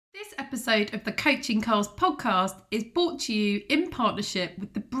This episode of the Coaching Cast podcast is brought to you in partnership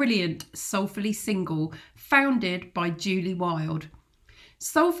with the brilliant Soulfully Single, founded by Julie Wild.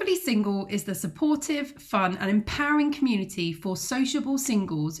 Soulfully Single is the supportive, fun and empowering community for sociable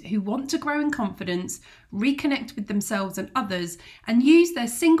singles who want to grow in confidence, reconnect with themselves and others, and use their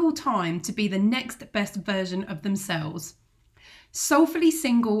single time to be the next best version of themselves. Soulfully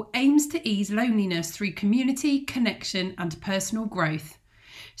Single aims to ease loneliness through community, connection and personal growth.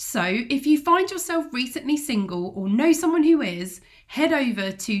 So if you find yourself recently single or know someone who is, head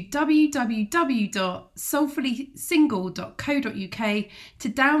over to www.soulfullysingle.co.uk to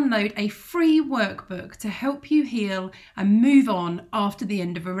download a free workbook to help you heal and move on after the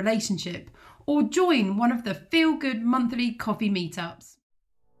end of a relationship, or join one of the feel-good monthly coffee meetups.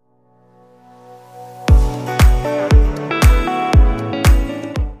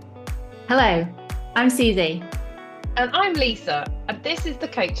 Hello, I'm Susie. And I'm Lisa, and this is the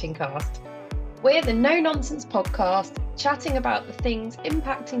Coaching Cast. We're the No Nonsense podcast, chatting about the things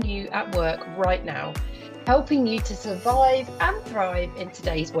impacting you at work right now, helping you to survive and thrive in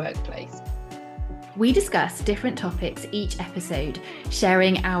today's workplace. We discuss different topics each episode,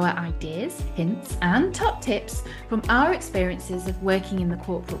 sharing our ideas, hints, and top tips from our experiences of working in the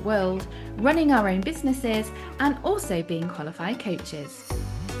corporate world, running our own businesses, and also being qualified coaches.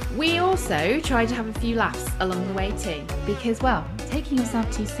 We also try to have a few laughs along the way too, because, well, taking yourself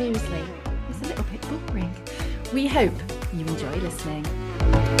too seriously is a little bit boring. We hope you enjoy listening.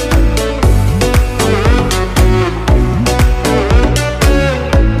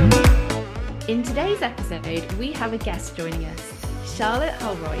 In today's episode, we have a guest joining us, Charlotte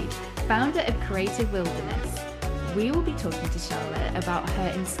Holroyd, founder of Creative Wilderness. We will be talking to Charlotte about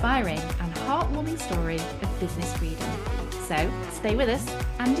her inspiring and heartwarming story of business freedom. So stay with us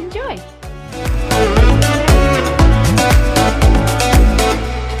and enjoy.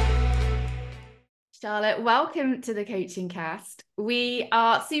 Charlotte, welcome to the Coaching Cast. We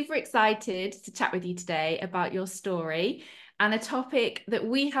are super excited to chat with you today about your story and a topic that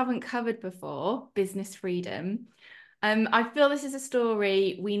we haven't covered before, business freedom. I feel this is a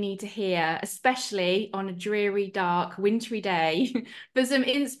story we need to hear, especially on a dreary, dark, wintry day, for some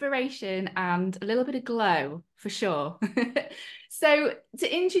inspiration and a little bit of glow, for sure. So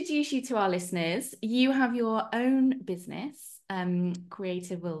to introduce you to our listeners, you have your own business,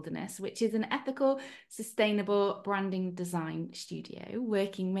 Creative Wilderness, which is an ethical, sustainable branding design studio,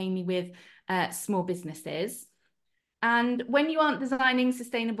 working mainly with small businesses. And when you aren't designing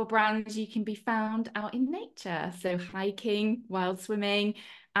sustainable brands, you can be found out in nature. So hiking, wild swimming,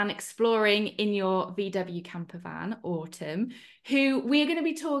 and exploring in your VW camper van, Autumn, who we're going to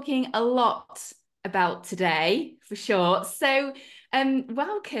be talking a lot about today, for sure. So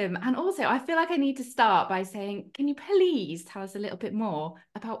welcome. And also, I feel like I need to start by saying, can you please tell us a little bit more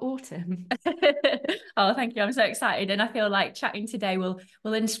about Autumn? Oh, thank you. I'm so excited. And I feel like chatting today will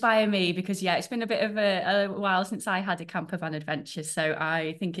inspire me because, yeah, it's been a bit of a while since I had a camper van adventure. So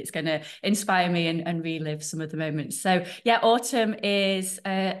I think it's going to inspire me and relive some of the moments. So, yeah, Autumn is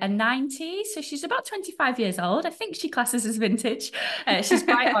a 90. So she's about 25 years old. I think she classes as vintage. She's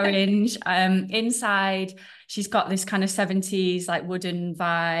bright orange. Inside, she's got this kind of 70s like wooden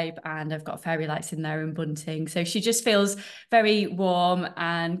vibe, and I've got fairy lights in there and bunting. So she just feels very warm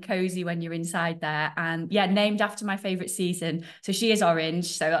and cozy when you're inside there. And yeah, named after my favorite season. So she is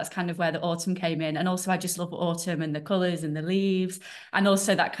orange. So that's kind of where the autumn came in. And also I just love autumn and the colors and the leaves, and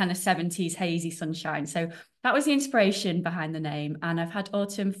also that kind of 70s hazy sunshine. So that was the inspiration behind the name. And I've had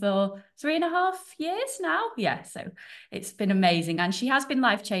Autumn for 3.5 years now. Yeah, so it's been amazing. And she has been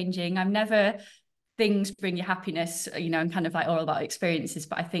life-changing. I've never things bring you happiness, I'm kind of like all about experiences,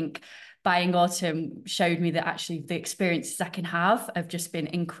 but I think buying Autumn showed me that actually the experiences I can have just been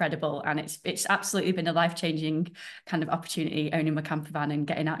incredible, and it's absolutely been a life-changing kind of opportunity owning my camper van and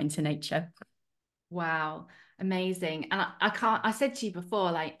getting out into nature. Wow, amazing. And I said to you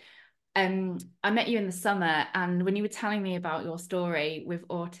before, like, I met you in the summer, and when you were telling me about your story with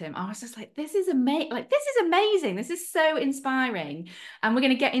Autumn, I was just like, this is amazing. This is so inspiring. And we're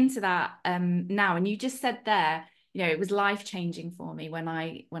going to get into that now. And you just said there, it was life-changing for me when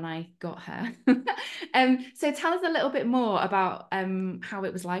I got her. So tell us a little bit more about how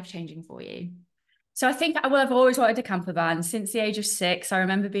it was life-changing for you. So I think, well, I've always wanted a camper van since the age of 6. I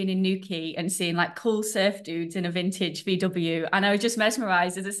remember being in Newquay and seeing like cool surf dudes in a vintage VW. And I was just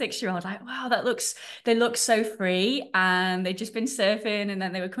mesmerized as a 6-year-old, like, wow, they look so free. And they'd just been surfing and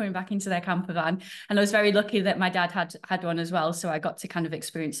then they were coming back into their camper van. And I was very lucky that my dad had one as well. So I got to kind of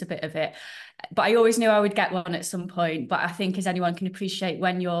experience a bit of it. But I always knew I would get one at some point. But I think, as anyone can appreciate,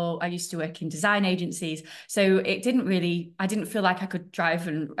 I used to work in design agencies. So I didn't feel like I could drive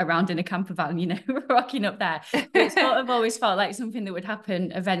around in a camper van, rocking up there. But it sort of always felt like something that would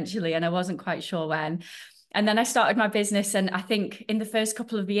happen eventually. And I wasn't quite sure when. And then I started my business. And I think in the first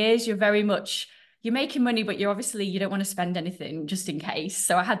couple of years, you're making money, but you don't want to spend anything just in case.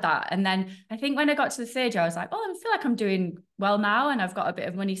 So I had that. And then I think when I got to the third year, I was like, oh, I feel like I'm doing well now. And I've got a bit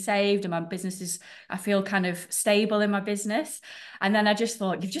of money saved and I feel kind of stable in my business. And then I just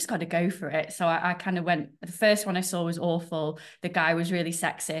thought, you've just got to go for it. So I kind of went, the first one I saw was awful. The guy was really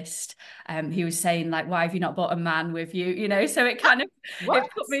sexist. He was saying like, why have you not brought a man with you? So it kind of, it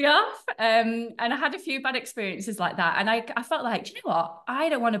put me off. And I had a few bad experiences like that. And I felt like, do you know what? I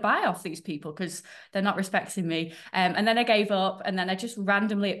don't want to buy off these people because they're not respecting me. And then I gave up, and then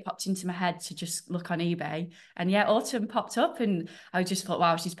it popped into my head to just look on eBay, and yeah, Autumn popped up and I just thought,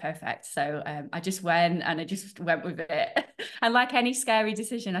 wow, she's perfect. So I just went with it. And like any scary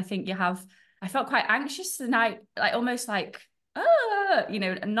decision, I think I felt quite anxious the night, like almost like,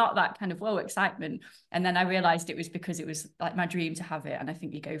 not that kind of whoa excitement. And then I realized it was because it was like my dream to have it. And I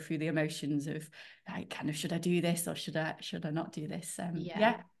think you go through the emotions of like, kind of, should I do this or should I not do this?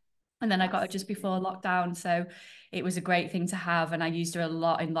 Yeah. And then I got it just before lockdown. So it was a great thing to have. And I used her a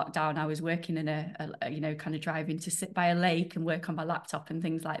lot in lockdown. I was working in a kind of driving to sit by a lake and work on my laptop and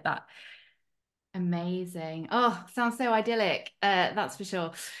things like that. Amazing. Oh, sounds so idyllic. That's for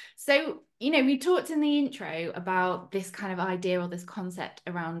sure. So, we talked in the intro about this kind of idea or this concept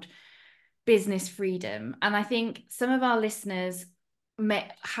around business freedom. And I think some of our listeners may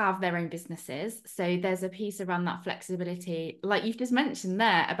have their own businesses. So there's a piece around that flexibility, like you've just mentioned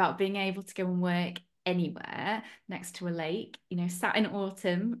there, about being able to go and work anywhere next to a lake, sat in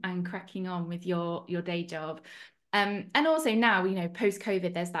autumn and cracking on with your day job. And also now,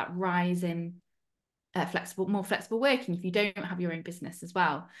 post-COVID, there's that rise in more flexible working if you don't have your own business as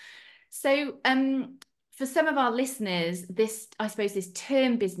well. So for some of our listeners, this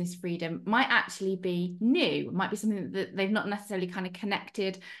term business freedom might actually be new, might be something that they've not necessarily kind of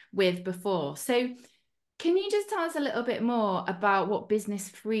connected with before. So can you just tell us a little bit more about what business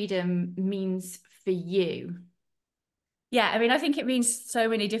freedom means for you? Yeah, I mean, I think it means so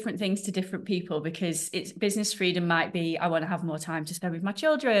many different things to different people, because it's business freedom might be, I want to have more time to spend with my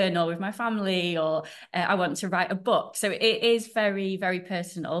children or with my family, or I want to write a book. So it is very, very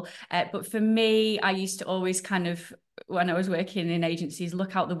personal. But for me, I used to always kind of, when I was working in agencies,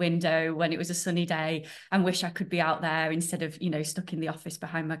 look out the window when it was a sunny day and wish I could be out there instead of, stuck in the office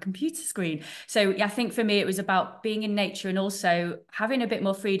behind my computer screen. So I think for me, it was about being in nature and also having a bit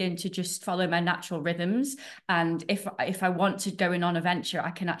more freedom to just follow my natural rhythms. And if I want to go in on a venture,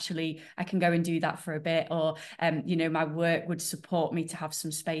 I can go and do that for a bit, or, my work would support me to have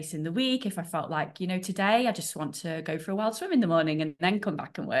some space in the week. If I felt like, today I just want to go for a wild swim in the morning and then come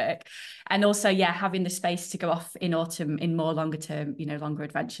back and work. And also, having the space to go off in autumn in more longer term, longer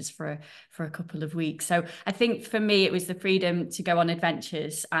adventures for a couple of weeks. So I think for me, it was the freedom to go on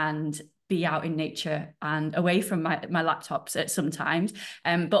adventures and be out in nature and away from my laptops at sometimes.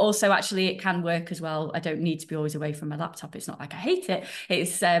 But also actually it can work as well. I don't need to be always away from my laptop. It's not like I hate it.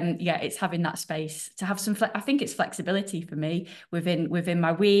 It's it's having that space to have some I think it's flexibility for me within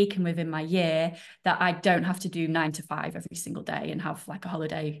my week and within my year, that I don't have to do 9 to 5 every single day and have like a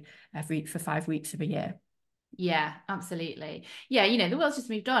holiday for 5 weeks of a year. Yeah, absolutely. Yeah, the world's just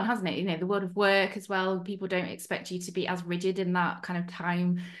moved on, hasn't it? The world of work as well. People don't expect you to be as rigid in that kind of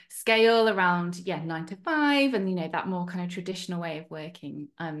time scale around 9 to 5 and that more kind of traditional way of working.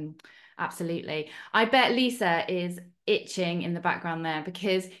 Absolutely. I bet Lisa is itching in the background there,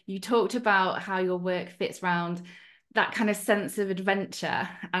 because you talked about how your work fits around that kind of sense of adventure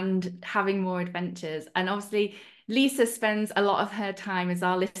and having more adventures. And obviously Lisa spends a lot of her time, as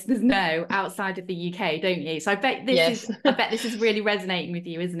our listeners know, outside of the UK, don't you? So I bet this is really resonating with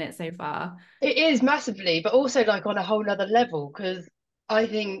you, isn't it, so far? It is massively, but also like on a whole nother level, because I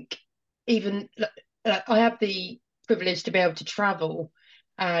think even I have the privilege to be able to travel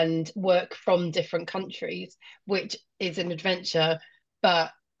and work from different countries, which is an adventure.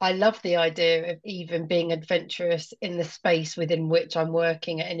 But I love the idea of even being adventurous in the space within which I'm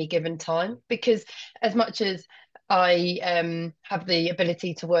working at any given time, because as much as I have the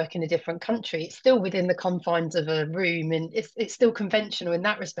ability to work in a different country. It's still within the confines of a room, and it's still conventional in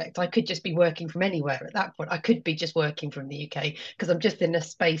that respect. I could just be working from anywhere at that point. I could be just working from the UK because I'm just in a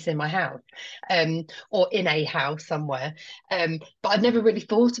space in my house, or in a house somewhere. But I've never really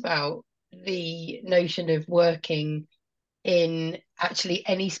thought about the notion of working in actually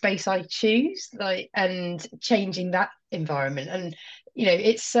any space I choose, like, and changing that environment. And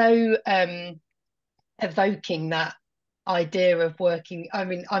it's so evoking that idea of working. I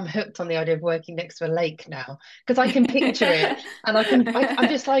mean, I'm hooked on the idea of working next to a lake now because I can picture it, and I'm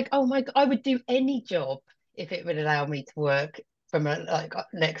just like, oh my God, I would do any job if it would allow me to work from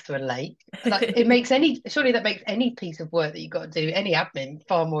next to a lake. Like, it makes surely that makes any piece of work that you've got to do, any admin,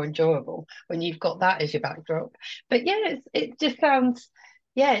 far more enjoyable when you've got that as your backdrop. But yeah, it just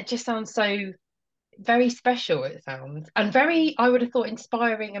sounds so very special. It sounds, and very, I would have thought,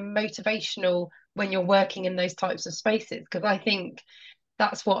 inspiring and motivational when you're working in those types of spaces, because I think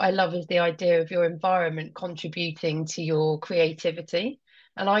that's what I love, is the idea of your environment contributing to your creativity.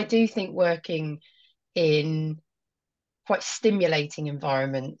 And I do think working in quite stimulating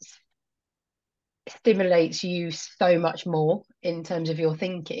environments stimulates you so much more in terms of your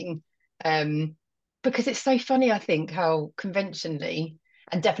thinking, because it's so funny, I think, how conventionally,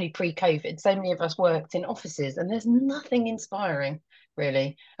 and definitely pre-COVID, so many of us worked in offices, and there's nothing inspiring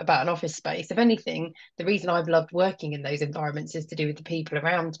really about an office space. If anything, the reason I've loved working in those environments is to do with the people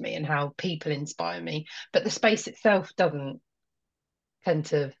around me and how people inspire me, but the space itself doesn't tend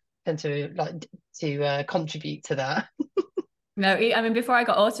to contribute to that. No, I mean, before I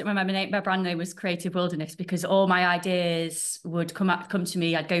got autumn, my brand name was Creative Wilderness, because all my ideas would come to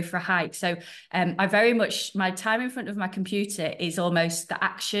me. I'd go for a hike. So I very much, my time in front of my computer is almost the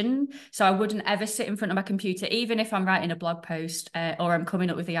action. So I wouldn't ever sit in front of my computer, even if I'm writing a blog post, or I'm coming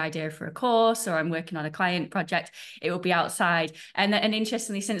up with the idea for a course, or I'm working on a client project. It will be outside. And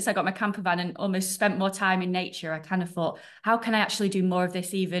interestingly, since I got my camper van and almost spent more time in nature, I kind of thought, how can I actually do more of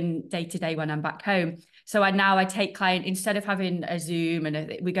this even day to day when I'm back home? So I take client, instead of having a Zoom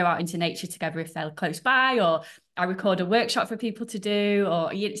and we go out into nature together if they're close by, or I record a workshop for people to do,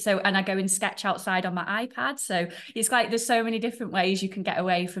 and I go and sketch outside on my iPad. So it's like there's so many different ways you can get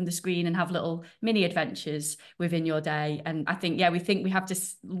away from the screen and have little mini adventures within your day. And I think, we think we have to,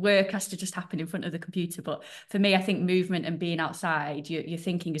 work has to just happen in front of the computer. But for me, I think movement and being outside, your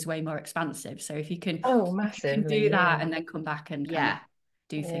thinking is way more expansive. So if you can, do that and then come back and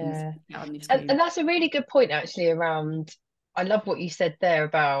do things on your screen. And that's a really good point, actually, around, I love what you said there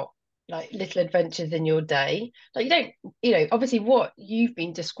about like little adventures in your day. Like, you don't, obviously what you've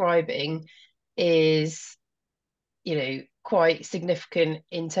been describing is, quite significant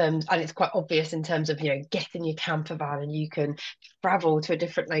in terms, and it's quite obvious in terms of, getting your camper van and you can travel to a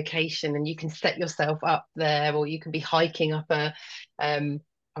different location and you can set yourself up there, or you can be hiking up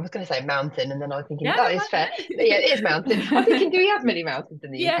I was going to say mountain, and then I was thinking that is fair. But yeah, it is mountain. I'm thinking, do we have many mountains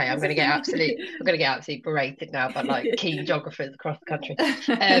in the UK? I'm going to get absolutely berated now by like keen geographers across the country.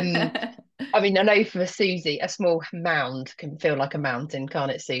 I mean, I know for Susie, a small mound can feel like a mountain,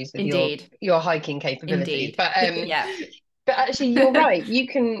 can't it, Suze, with your hiking capabilities? Indeed. But but actually, you're right. You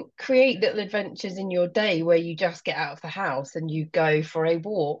can create little adventures in your day where you just get out of the house and you go for a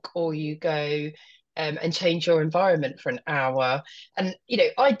walk, or you go and change your environment for an hour. And,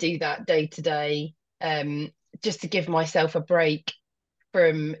 I do that day to day, just to give myself a break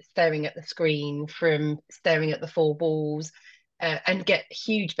from staring at the screen, from staring at the four walls, and get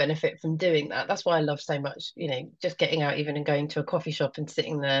huge benefit from doing that. That's why I love so much, just getting out even and going to a coffee shop and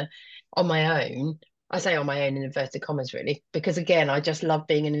sitting there on my own. I say on my own in inverted commas, really, because again, I just love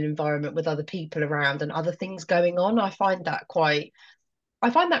being in an environment with other people around and other things going on. I find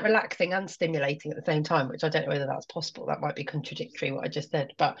that relaxing and stimulating at the same time, which I don't know whether that's possible. That might be contradictory what I just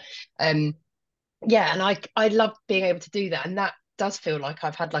said, but and I love being able to do that, and that does feel like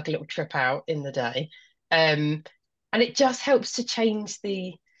I've had like a little trip out in the day, and it just helps to change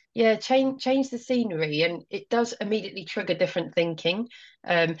the scenery, and it does immediately trigger different thinking.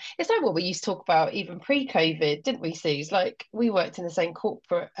 It's like what we used to talk about even pre-COVID, didn't we, Suze? Like, we worked in the same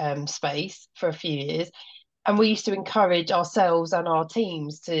corporate space for a few years, and we used to encourage ourselves and our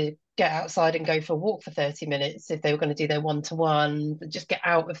teams to get outside and go for a walk for 30 minutes if they were going to do their one-to-one, just get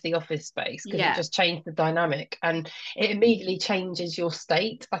out of the office space, because it just changed the dynamic, and it immediately changes your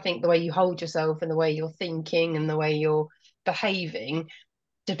state. I think the way you hold yourself and the way you're thinking and the way you're behaving,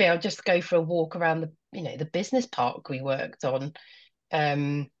 to be able just to go for a walk around the business park we worked on,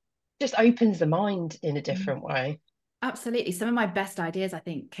 just opens the mind in a different way. Absolutely. Some of my best ideas, I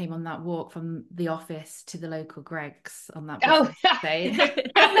think, came on that walk from the office to the local Greg's on that Oh, business day.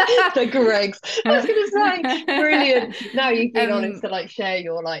 the Greg's. I was going to say, brilliant. Now you've been honest Um, to like share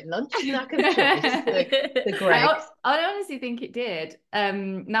your like lunch snack of choice, the Greg's. I honestly think it did.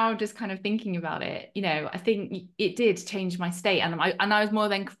 Now I'm just kind of thinking about it. You know, I think it did change my state, and I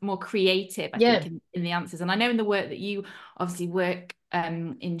was more creative, I Yeah, think, in the answers. And I know in the work that you obviously work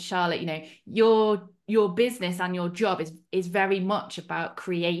in Charlotte, you know, your business and your job is very much about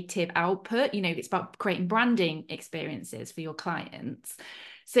creative output. You know, it's about creating branding experiences for your clients.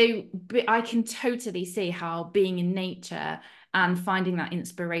 So I can totally see how being in nature and finding that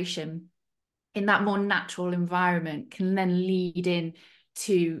inspiration in that more natural environment can then lead in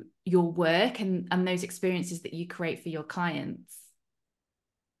to your work and those experiences that you create for your clients.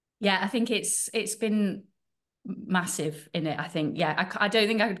 Yeah, I think it's been massive in it. I think, yeah, I don't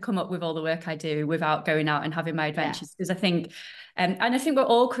think I could come up with all the work I do without going out and having my adventures, because I think and I think we're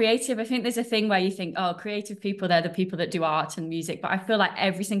all creative. I think there's a thing where you think, oh, creative people, they're the people that do art and music, but I feel like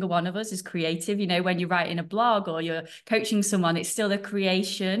every single one of us is creative. You know, when you're writing a blog or you're coaching someone, it's still the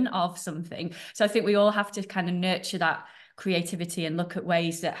creation of something. So I think we all have to kind of nurture that creativity and look at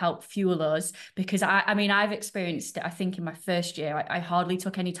ways that help fuel us, because I mean, I've experienced it. I think in my first year I hardly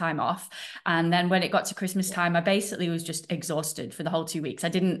took any time off, and then when it got to Christmas time, I basically was just exhausted for the whole 2 weeks. I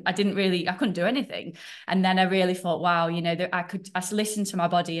couldn't do anything. And then I really thought, wow, you know, that I listened to my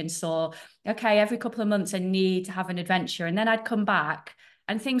body and saw, okay, every couple of months I need to have an adventure, and then I'd come back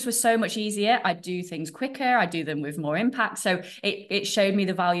and things were so much easier. I'd do things quicker. I'd do them with more impact. So it showed me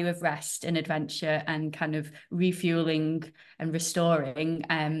the value of rest and adventure and kind of refueling and restoring.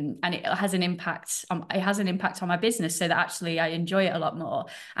 And it has an impact on my business, so that actually I enjoy it a lot more.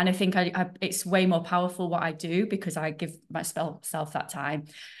 And I think it's way more powerful what I do because I give myself that time.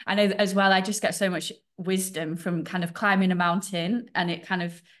 And as well, I just get so much wisdom from kind of climbing a mountain, and it kind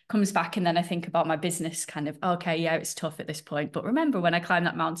of comes back, and then I think about my business kind of, okay, yeah, it's tough at this point, but remember when I climbed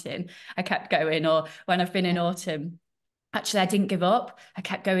that mountain, I kept going. Or when I've been in autumn, actually I didn't give up. I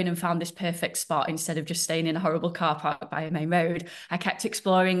kept going and found this perfect spot instead of just staying in a horrible car park by a main road. I kept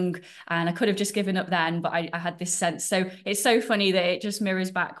exploring, and I could have just given up then, but I had this sense. So it's so funny that it just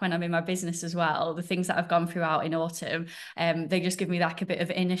mirrors back when I'm in my business as well. The things that I've gone through out in autumn, they just give me like a bit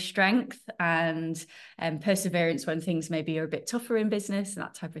of inner strength and perseverance when things maybe are a bit tougher in business and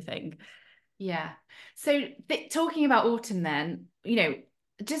that type of thing. Yeah. So talking about autumn then, you know,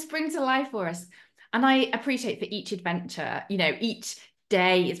 just bring to life for us. And I appreciate for each adventure, you know, each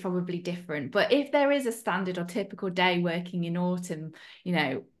day is probably different. But if there is a standard or typical day working in autumn, you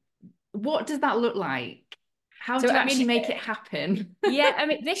know, what does that look like? How do you actually make it happen? Yeah, I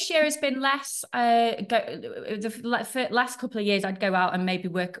mean, this year has been less. The last couple of years, I'd go out and maybe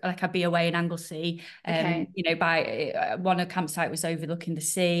work, like I'd be away in Anglesey. Okay. You know, by one campsite was overlooking the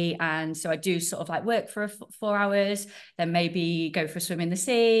sea, and so I do sort of like work for 4 hours, then maybe go for a swim in the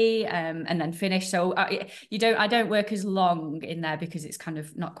sea, and then finish. So I don't work as long in there because it's kind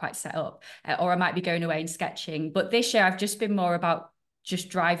of not quite set up, or I might be going away and sketching. But this year, I've just been more about just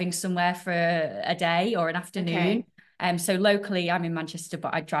driving somewhere for a day or an afternoon. Okay. So locally, I'm in Manchester,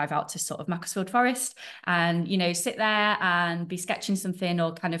 but I drive out to sort of Macclesfield Forest and, you know, sit there and be sketching something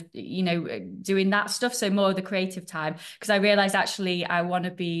or kind of, you know, doing that stuff. So more of the creative time, because I realized actually I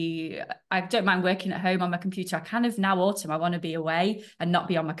don't mind working at home on my computer. I kind of now autumn, I want to be away and not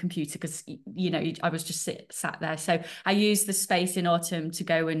be on my computer because, you know, I was just sat there. So I use the space in autumn to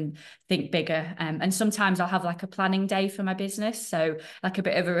go and think bigger. And sometimes I'll have like a planning day for my business. So like a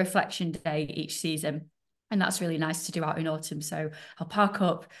bit of a reflection day each season. And that's really nice to do out in autumn. So I'll park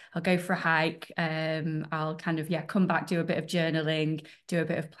up, I'll go for a hike, I'll kind of, come back, do a bit of journaling, do a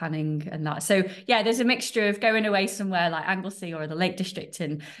bit of planning and that. So yeah, there's a mixture of going away somewhere like Anglesey or the Lake District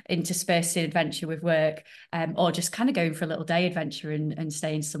and interspersing adventure with work, or just kind of going for a little day adventure and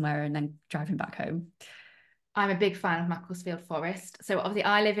staying somewhere and then driving back home. I'm a big fan of Macclesfield Forest. So obviously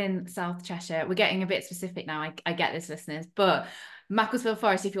I live in South Cheshire. We're getting a bit specific now. I get this, listeners, but Macclesfield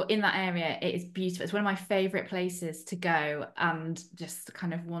Forest, if you're in that area, it is beautiful. It's one of my favourite places to go and just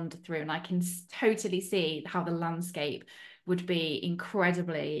kind of wander through. And I can totally see how the landscape would be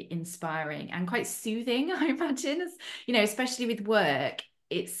incredibly inspiring and quite soothing, I imagine. You know, especially with work.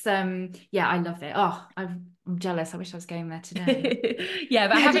 It's I love it. Oh, I'm jealous. I wish I was going there today. Yeah,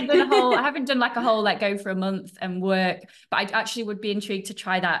 but I haven't done like a whole like go for a month and work, but I actually would be intrigued to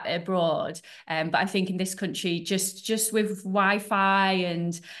try that abroad. But I think in this country, just with Wi-Fi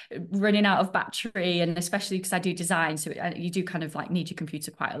and running out of battery, and especially because I do design, so you do kind of like need your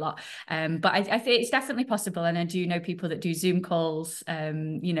computer quite a lot. But I think it's definitely possible, and I do know people that do Zoom calls,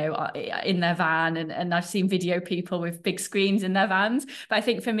 you know, in their van, and I've seen video people with big screens in their vans. But I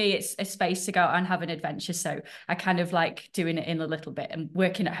think for me, it's a space to go out and have an adventure. So I kind of like doing it in a little bit and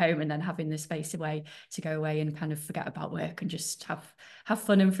working at home, and then having the space away to go away and kind of forget about work and just have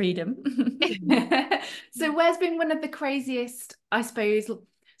fun and freedom. So where's been one of the craziest, I suppose,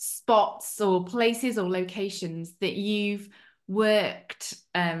 spots or places or locations that you've worked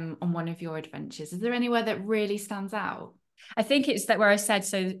on one of your adventures? Is there anywhere that really stands out? I think it's that where I said,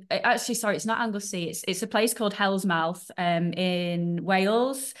 so actually, sorry, it's not Anglesey. It's a place called Hell's Mouth in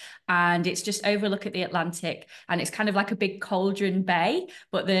Wales, and it's just overlook at the Atlantic, and it's kind of like a big cauldron bay,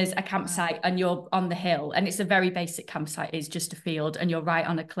 but there's a campsite and you're on the hill, and it's a very basic campsite. It's just a field and you're right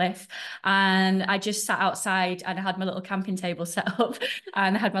on a cliff. And I just sat outside and I had my little camping table set up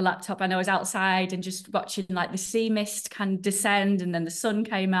and I had my laptop and I was outside and just watching like the sea mist kind of descend, and then the sun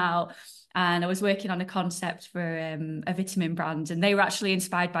came out. And I was working on a concept for a vitamin brand, and they were actually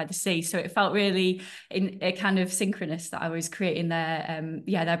inspired by the sea. So it felt really kind of synchronous that I was creating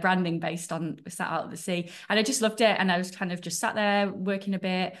their branding based on sat out at the sea. And I just loved it. And I was kind of just sat there working a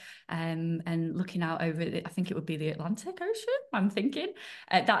bit and looking out over, I think it would be the Atlantic Ocean, I'm thinking.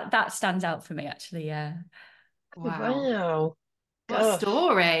 That stands out for me, actually, yeah. Wow. What a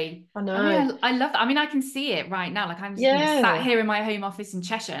story. I know. I mean, I love that. I mean, I can see it right now. Like I'm you know, sat here in my home office in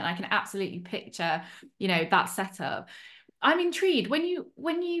Cheshire, and I can absolutely picture, you know, that setup. I'm intrigued when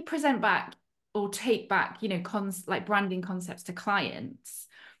you present back or take back, you know, like branding concepts to clients.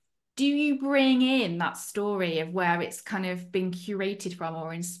 Do you bring in that story of where it's kind of been curated from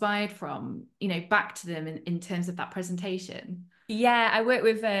or inspired from, you know, back to them in terms of that presentation? Yeah, I work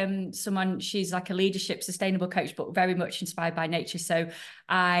with someone, she's like a leadership sustainable coach, but very much inspired by nature. So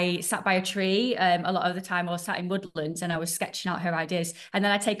I sat by a tree a lot of the time, or sat in woodlands, and I was sketching out her ideas. And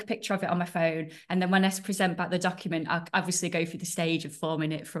then I take a picture of it on my phone. And then when I present back the document, I obviously go through the stage of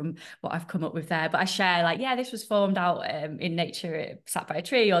forming it from what I've come up with there. But I share like, yeah, this was formed out in nature, sat by a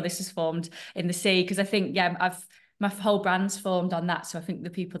tree, or this is formed in the sea. Because I think, yeah, my whole brand's formed on that. So I think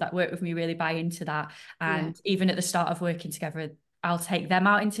the people that work with me really buy into that. And even at the start of working together, I'll take them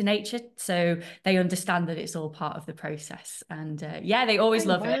out into nature so they understand that it's all part of the process. And they always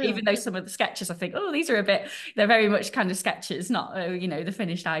love it, even though some of the sketches I think, oh, these are they're very much kind of sketches, not you know, the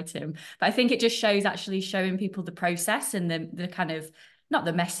finished item. But I think it just shows, actually showing people the process and the kind of, not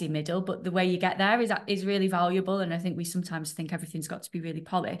the messy middle, but the way you get there is really valuable. And I think we sometimes think everything's got to be really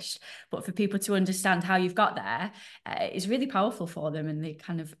polished, but for people to understand how you've got there is really powerful for them, and they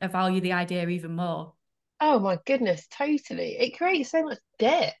kind of value the idea even more. Oh my goodness, totally. It creates so much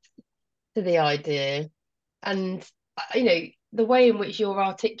depth to the idea. And, you know, the way in which you're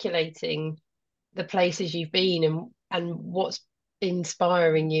articulating the places you've been and what's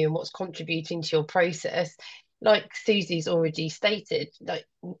inspiring you and what's contributing to your process, like Susie's already stated, like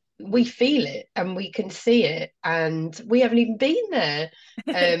we feel it and we can see it, and we haven't even been there.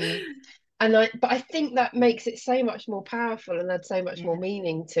 But I think that makes it so much more powerful and adds so much more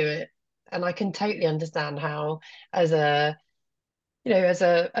meaning to it. And I can totally understand how, as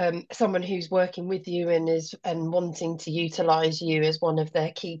someone who's working with you and wanting to utilize you as one of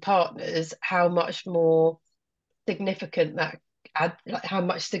their key partners, how much more significant how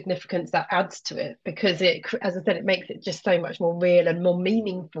much significance that adds to it, because it, as I said, it makes it just so much more real and more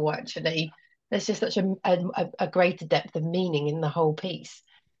meaningful. Actually, there's just such a greater depth of meaning in the whole piece.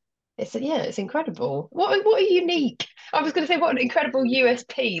 It's incredible. What a unique. I was going to say what an incredible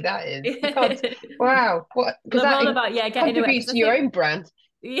USP that is. Wow. Because that all about contributes to your own brand.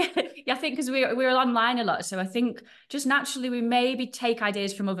 Yeah, I think because we're online a lot, so I think just naturally we maybe take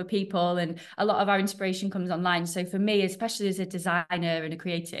ideas from other people, and a lot of our inspiration comes online. So for me, especially as a designer and a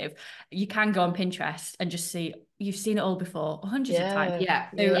creative, you can go on Pinterest and just see, you've seen it all before hundreds of times.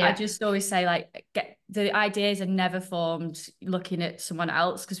 So I just always say, like, get the ideas are never formed looking at someone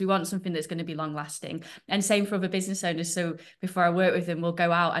else, because we want something that's going to be long lasting. And same for other business owners. So before I work with them, we'll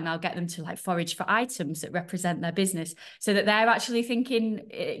go out and I'll get them to like forage for items that represent their business, so that they're actually thinking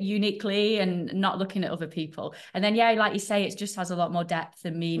uniquely and not looking at other people. And then, like you say, it just has a lot more depth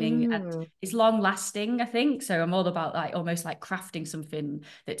and meaning, and it's long lasting, I think. So I'm all about like almost like crafting something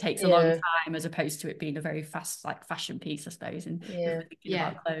that takes a long time, as opposed to it being a very fast like fashion piece, I suppose, and thinking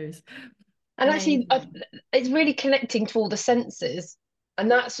about clothes. And actually, it's really connecting to all the senses,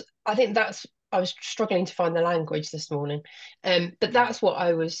 and I think that's I was struggling to find the language this morning, but that's what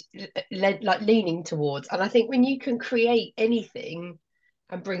I was leaning towards. And I think when you can create anything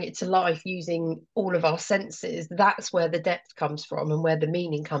and bring it to life using all of our senses, that's where the depth comes from and where the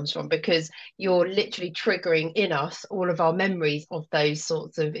meaning comes from, because you're literally triggering in us all of our memories of those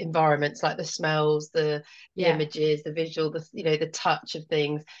sorts of environments, like the smells, the images, the visual, the touch of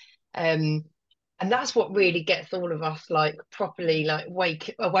things. And that's what really gets all of us like properly like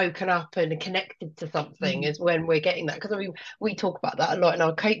woken up and connected to something, is when we're getting that. Because I mean, we talk about that a lot in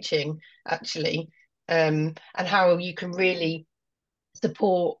our coaching, actually, and how you can really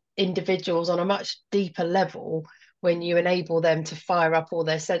support individuals on a much deeper level when you enable them to fire up all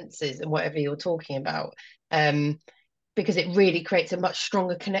their senses and whatever you're talking about, because it really creates a much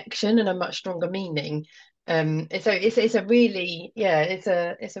stronger connection and a much stronger meaning. So it's a really, it's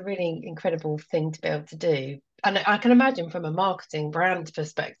a really incredible thing to be able to do. And I can imagine from a marketing brand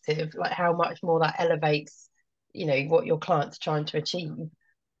perspective, like how much more that elevates, what your clients are trying to achieve.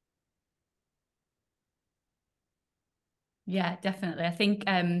 Yeah, definitely. I think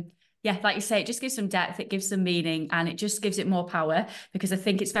like you say, it just gives some depth, it gives some meaning, and it just gives it more power, because I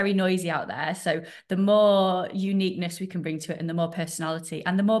think it's very noisy out there. So the more uniqueness we can bring to it, and the more personality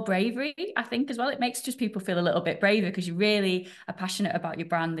and the more bravery, I think, as well, it makes just people feel a little bit braver, because you really are passionate about your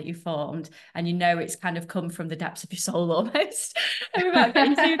brand that you formed, and it's kind of come from the depths of your soul almost. Without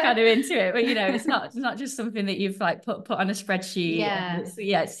getting too kind of into it, but it's not just something that you've like put on a spreadsheet.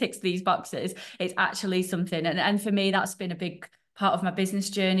 It ticks these boxes. It's actually something, and for me, that's been a big part of my business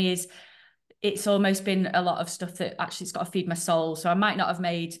journey. Is it's almost been a lot of stuff that actually it's got to feed my soul. So I might not have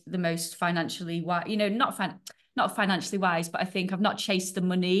made the most financially wise, not financially wise, but I think I've not chased the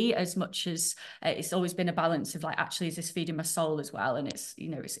money as much as it's always been a balance of like, actually, is this feeding my soul as well? And it's,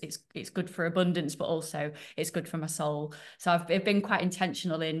 it's good for abundance, but also it's good for my soul. So I've been quite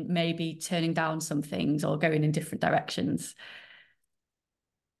intentional in maybe turning down some things or going in different directions.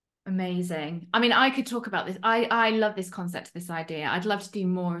 Amazing. I mean, I could talk about this. I love this concept, this idea. I'd love to do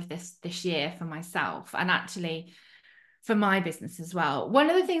more of this year for myself, and actually for my business as well.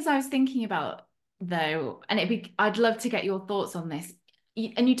 One of the things I was thinking about, though, and I'd love to get your thoughts on this,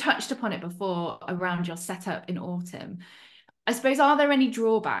 and you touched upon it before around your setup in autumn. I suppose, are there any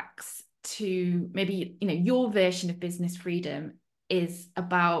drawbacks to maybe, your version of business freedom is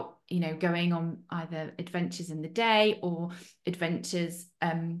about, going on either adventures in the day or adventures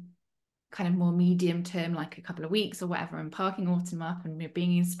kind of more medium term, like a couple of weeks or whatever, and parking autumn up and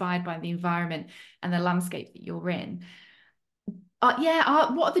being inspired by the environment and the landscape that you're in? What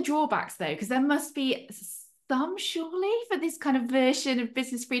are the drawbacks though? Because there must be some, surely, for this kind of version of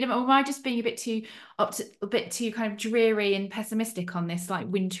business freedom. Or am I just being a bit too kind of dreary and pessimistic on this like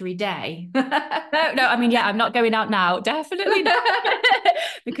wintry day? No, I mean, I'm not going out now, definitely not.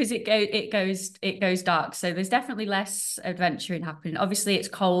 Because it goes dark, so there's definitely less adventuring happening. Obviously it's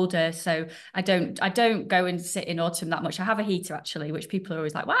colder, so I don't go and sit in autumn that much. I have a heater, actually, which people are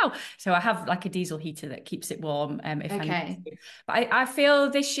always like, wow. So I have like a diesel heater that keeps it warm if I need to. But I feel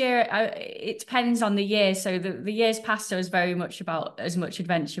this year it depends on the year. So the years past, I was very much about as much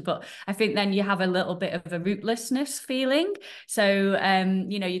adventure, but I think then you have a little bit of a rootlessness feeling. So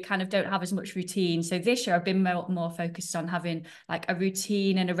you kind of don't have as much routine. So this year I've been more focused on having like a routine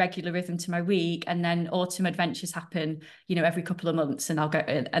and a regular rhythm to my week, and then autumn adventures happen every couple of months, and I'll go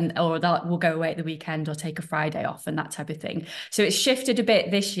we'll go away at the weekend or take a Friday off and that type of thing. So it's shifted a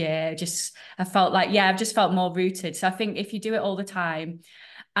bit this year. I felt like I've just felt more rooted. So I think if you do it all the time,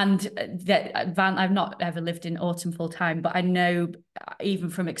 and I've not ever lived in autumn full time, but I know even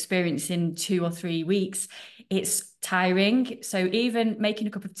from experience in 2 or 3 weeks, it's tiring. So even making a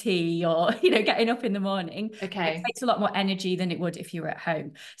cup of tea or, getting up in the morning, it takes a lot more energy than it would if you were at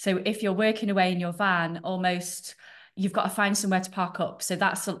home. So if you're working away in your van, almost you've got to find somewhere to park up. So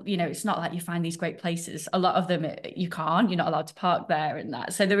that's, it's not like you find these great places. A lot of them, you're not allowed to park there and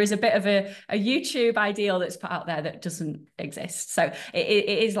that. So there is a bit of a YouTube ideal that's put out there that doesn't exist. So it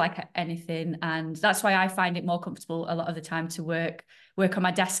is like anything. And that's why I find it more comfortable a lot of the time to work on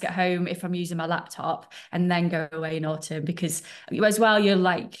my desk at home if I'm using my laptop, and then go away in autumn, because as well, you're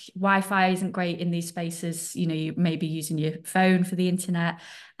like, Wi-Fi isn't great in these spaces. You may be using your phone for the internet,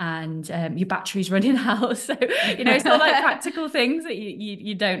 and your battery's running out. So, it's all like practical things that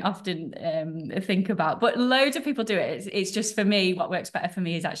you don't often think about, but loads of people do it. It's just, for me, what works better for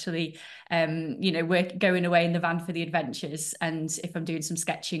me is actually, going away in the van for the adventures. And if I'm doing some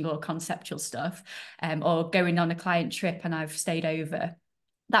sketching or conceptual stuff, or going on a client trip and I've stayed over,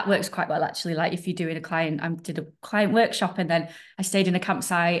 that works quite well, actually. Like if you're doing I did a client workshop, and then I stayed in a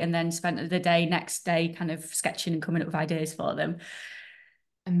campsite and then spent the next day kind of sketching and coming up with ideas for them.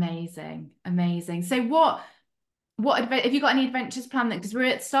 Amazing, amazing. So have you got any adventures planned? Because we're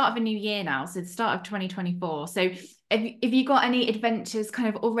at the start of a new year now, so the start of 2024. So have you got any adventures kind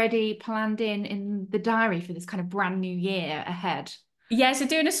of already planned in the diary for this kind of brand new year ahead? Yeah, so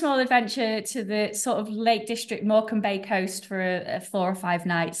doing a small adventure to the sort of Lake District, Morecambe Bay coast for a 4 or 5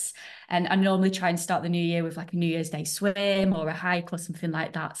 nights. And I normally try and start the new year with like a New Year's Day swim or a hike or something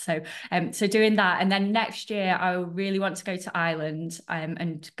like that. So doing that. And then next year, I really want to go to Ireland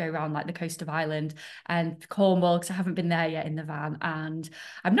and go around like the coast of Ireland and Cornwall, because I haven't been there yet in the van. And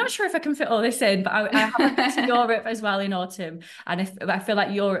I'm not sure if I can fit all this in, but I haven't been to Europe as well in autumn. And I feel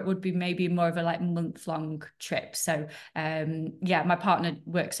like Europe would be maybe more of a like month-long trip. So yeah, my partner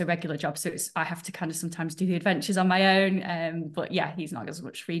works a regular job, so I have to kind of sometimes do the adventures on my own. But yeah, he's not as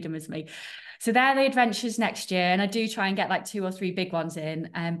much freedom as me. So they're the adventures next year, and I do try and get like 2 or 3 big ones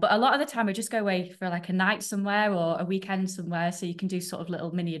in. But a lot of the time I just go away for like a night somewhere or a weekend somewhere, so you can do sort of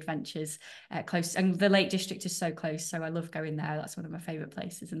little mini adventures close. And the Lake District is so close, so I love going there. That's one of my favourite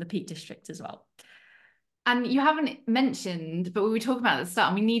places, and the Peak District as well. And you haven't mentioned, but we were talking about at the start,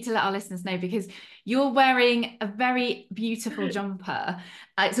 and we need to let our listeners know, because you're wearing a very beautiful jumper.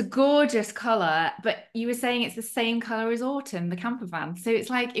 It's a gorgeous colour, but you were saying it's the same colour as Autumn, the camper van. So it's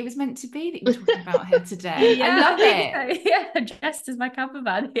like it was meant to be that you were talking about her today. Yeah, I love it. Yeah, dressed as my camper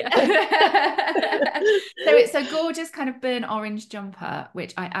van. Yeah. So it's a gorgeous kind of burnt orange jumper,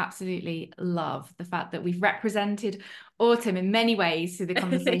 which I absolutely love. The fact that we've represented Autumn in many ways through the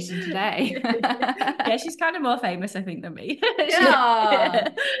conversation today. Yeah, she's kind of more famous, I think, than me. Yeah.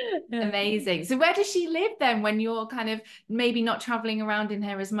 Amazing. So where does she live then when you're kind of maybe not traveling around in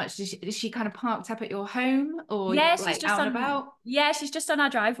her as much? Is she kind of parked up at your home, or yeah, like she's just out and about? Yeah, she's just on our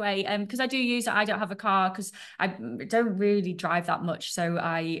driveway. Because I do use it. I don't have a car because I don't really drive that much. So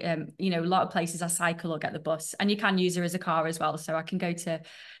I a lot of places I cycle or get the bus, and you can use her as a car as well. So I can go to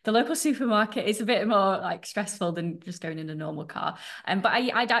the local supermarket. It's a bit more like stressful than just going in a normal car. But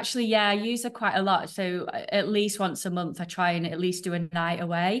I'd actually, I use her quite a lot. So at least once a month, I try and at least do a night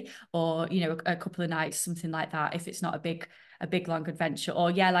away, or a couple of nights, something like that, if it's not a big long adventure.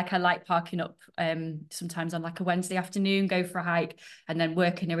 Or like I like parking up sometimes on like a Wednesday afternoon, go for a hike, and then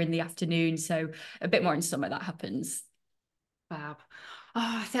working her in the afternoon. So a bit more in summer that happens. Fab.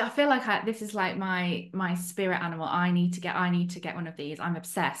 Oh, I feel like this is like my spirit animal. I need to get one of these. I'm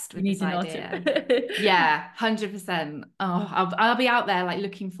obsessed with this idea. Yeah, 100%. Oh, I'll be out there like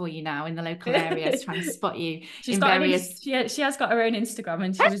looking for you now in the local areas, trying to spot you. She has got her own Instagram,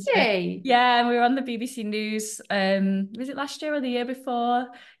 and and we were on the BBC News. Was it last year or the year before?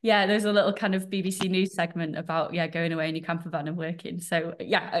 Yeah, there's a little kind of BBC News segment about going away in your camper van and working. So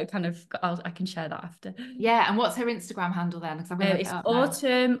yeah, I can share that after. Yeah, and what's her Instagram handle then? Because I'm going to look it up now.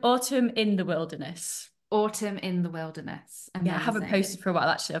 Autumn in the Wilderness. Autumn in the Wilderness. Amazing. Yeah, I haven't posted for a while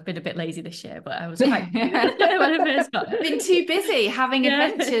actually. I've been a bit lazy this year, but I was quite when I first got been too busy having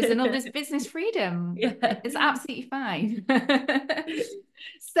adventures and all this business freedom. Yeah. It's absolutely fine.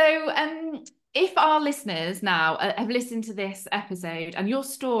 So if our listeners now have listened to this episode and your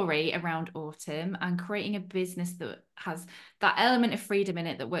story around Autumn and creating a business that has that element of freedom in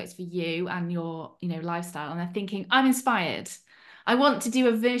it that works for you and your lifestyle, and they're thinking, I'm inspired, I want to do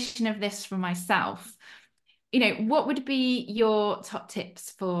a version of this for myself, what would be your top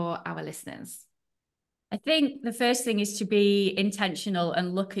tips for our listeners? I think the first thing is to be intentional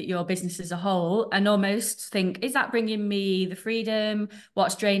and look at your business as a whole and almost think, is that bringing me the freedom?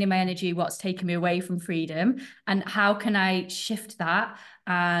 What's draining my energy? What's taking me away from freedom? And how can I shift that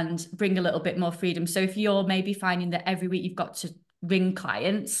and bring a little bit more freedom? So if you're maybe finding that every week you've got to ring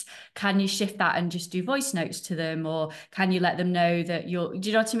clients, can you shift that and just do voice notes to them? Or can you let them know that do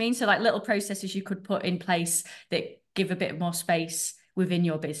you know what I mean? So like little processes you could put in place that give a bit more space within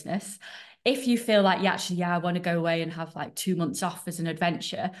your business. If you feel like, I want to go away and have like 2 months off as an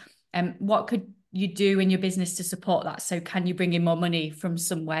adventure, what could you do in your business to support that? So can you bring in more money from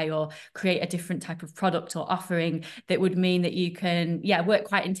some way, or create a different type of product or offering that would mean that you can, work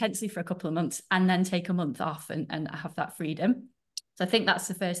quite intensely for a couple of months and then take a month off and have that freedom? So I think that's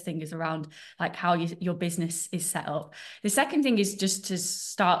the first thing, is around like how your business is set up. The second thing is just to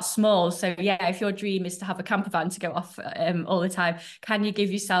start small. So if your dream is to have a camper van to go off all the time, can you give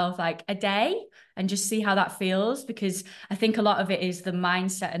yourself like a day and just see how that feels? Because I think a lot of it is the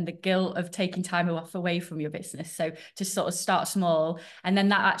mindset and the guilt of taking time off away from your business. So to sort of start small, and then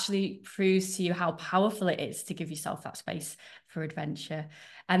that actually proves to you how powerful it is to give yourself that space for adventure.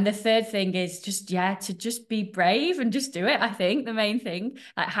 And the third thing is to just be brave and just do it. I think the main thing,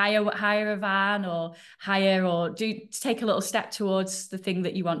 like hire a van or take a little step towards the thing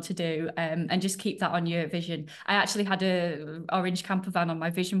that you want to do, and just keep that on your vision. I actually had a orange camper van on my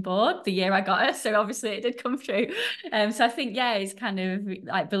vision board the year I got it, so obviously it did come true. So I think it's kind of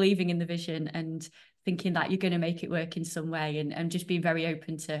like believing in the vision and thinking that you're going to make it work in some way, and just being very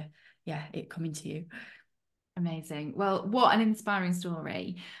open to it coming to you. Amazing. Well, what an inspiring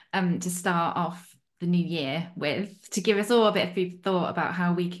story to start off the new year with, to give us all a bit of food for thought about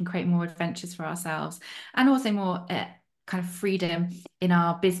how we can create more adventures for ourselves and also more kind of freedom in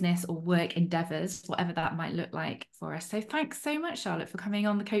our business or work endeavors, whatever that might look like for us. So thanks so much, Charlotte, for coming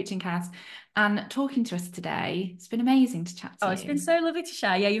on the Coaching Cast and talking to us today. It's been amazing to chat to you. It's been so lovely to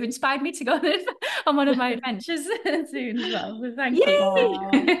share. Yeah, you've inspired me to go on one of my adventures soon as well. So thank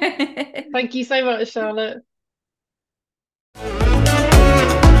you. Thank you so much, Charlotte.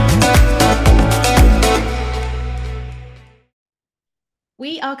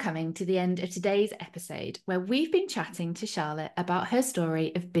 We are coming to the end of today's episode, where we've been chatting to Charlotte about her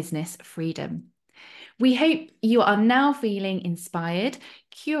story of business freedom. We hope you are now feeling inspired,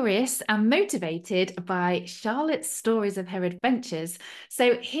 curious, and motivated by Charlotte's stories of her adventures.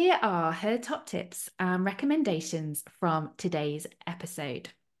 So here are her top tips and recommendations from today's episode.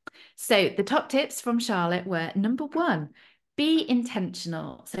 So the top tips from Charlotte were: number 1, be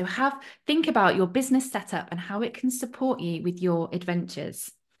intentional. So think about your business setup and how it can support you with your adventures.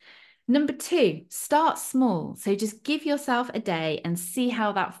 Number 2, start small. So just give yourself a day and see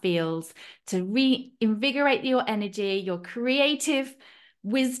how that feels to reinvigorate your energy, your creative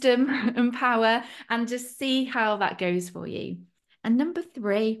wisdom and power, and just see how that goes for you. And number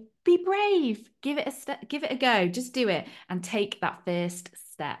 3, be brave. Give it a go. Just do it and take that first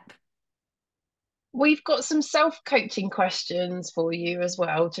step. We've got some self-coaching questions for you as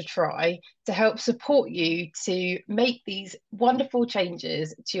well to try to help support you to make these wonderful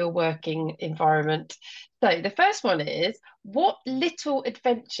changes to your working environment. So the first one is, what little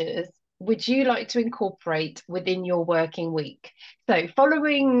adventures would you like to incorporate within your working week? So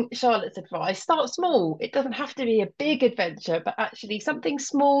following Charlotte's advice, start small. It doesn't have to be a big adventure, but actually something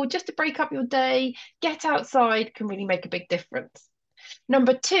small just to break up your day, get outside, can really make a big difference.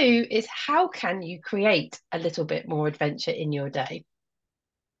 Number 2 is, how can you create a little bit more adventure in your day?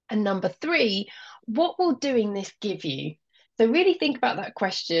 And number 3, what will doing this give you? So really think about that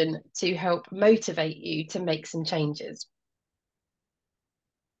question to help motivate you to make some changes.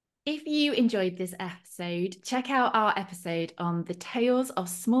 If you enjoyed this episode, check out our episode on the tales of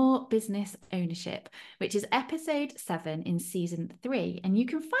small business ownership, which is episode 7 in season 3, and you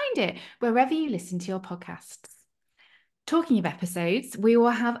can find it wherever you listen to your podcasts. Talking of episodes, we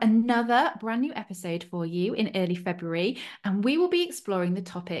will have another brand new episode for you in early February, and we will be exploring the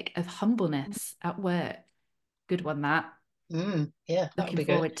topic of humbleness at work. Good one, that. Yeah, looking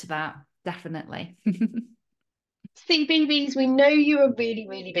forward to that, definitely. CBBs, we know you are really,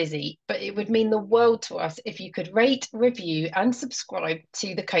 really busy, but it would mean the world to us if you could rate, review, and subscribe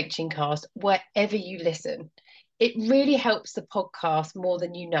to the Coaching Cast wherever you listen. It really helps the podcast more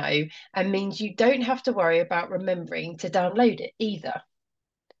than you know, and means you don't have to worry about remembering to download it either.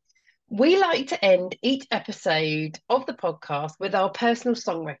 We like to end each episode of the podcast with our personal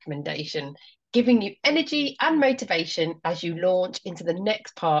song recommendation, giving you energy and motivation as you launch into the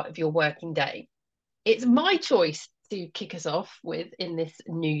next part of your working day. It's my choice to kick us off with in this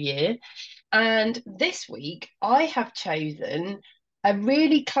new year. And this week I have chosen a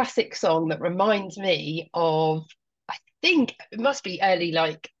really classic song that reminds me of, I think it must be early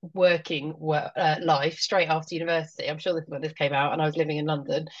working life, straight after university. I'm sure this is when this came out and I was living in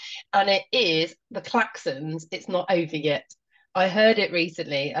London. And it is the Klaxons, It's Not Over Yet. I heard it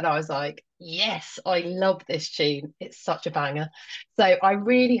recently and I was like, yes, I love this tune. It's such a banger. So I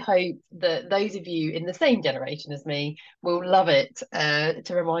really hope that those of you in the same generation as me will love it,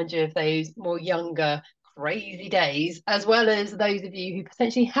 to remind you of those more younger, crazy days, as well as those of you who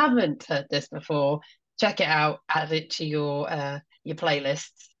potentially haven't heard this before. Check it out, add it to your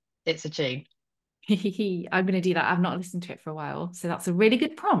playlists. It's a tune. I'm going to do that. I've not listened to it for a while, so that's a really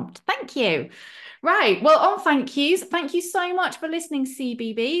good prompt. Thank you. Right, well, on thank yous, thank you so much for listening,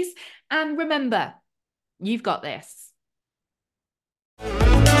 CBBS, and remember, you've got this.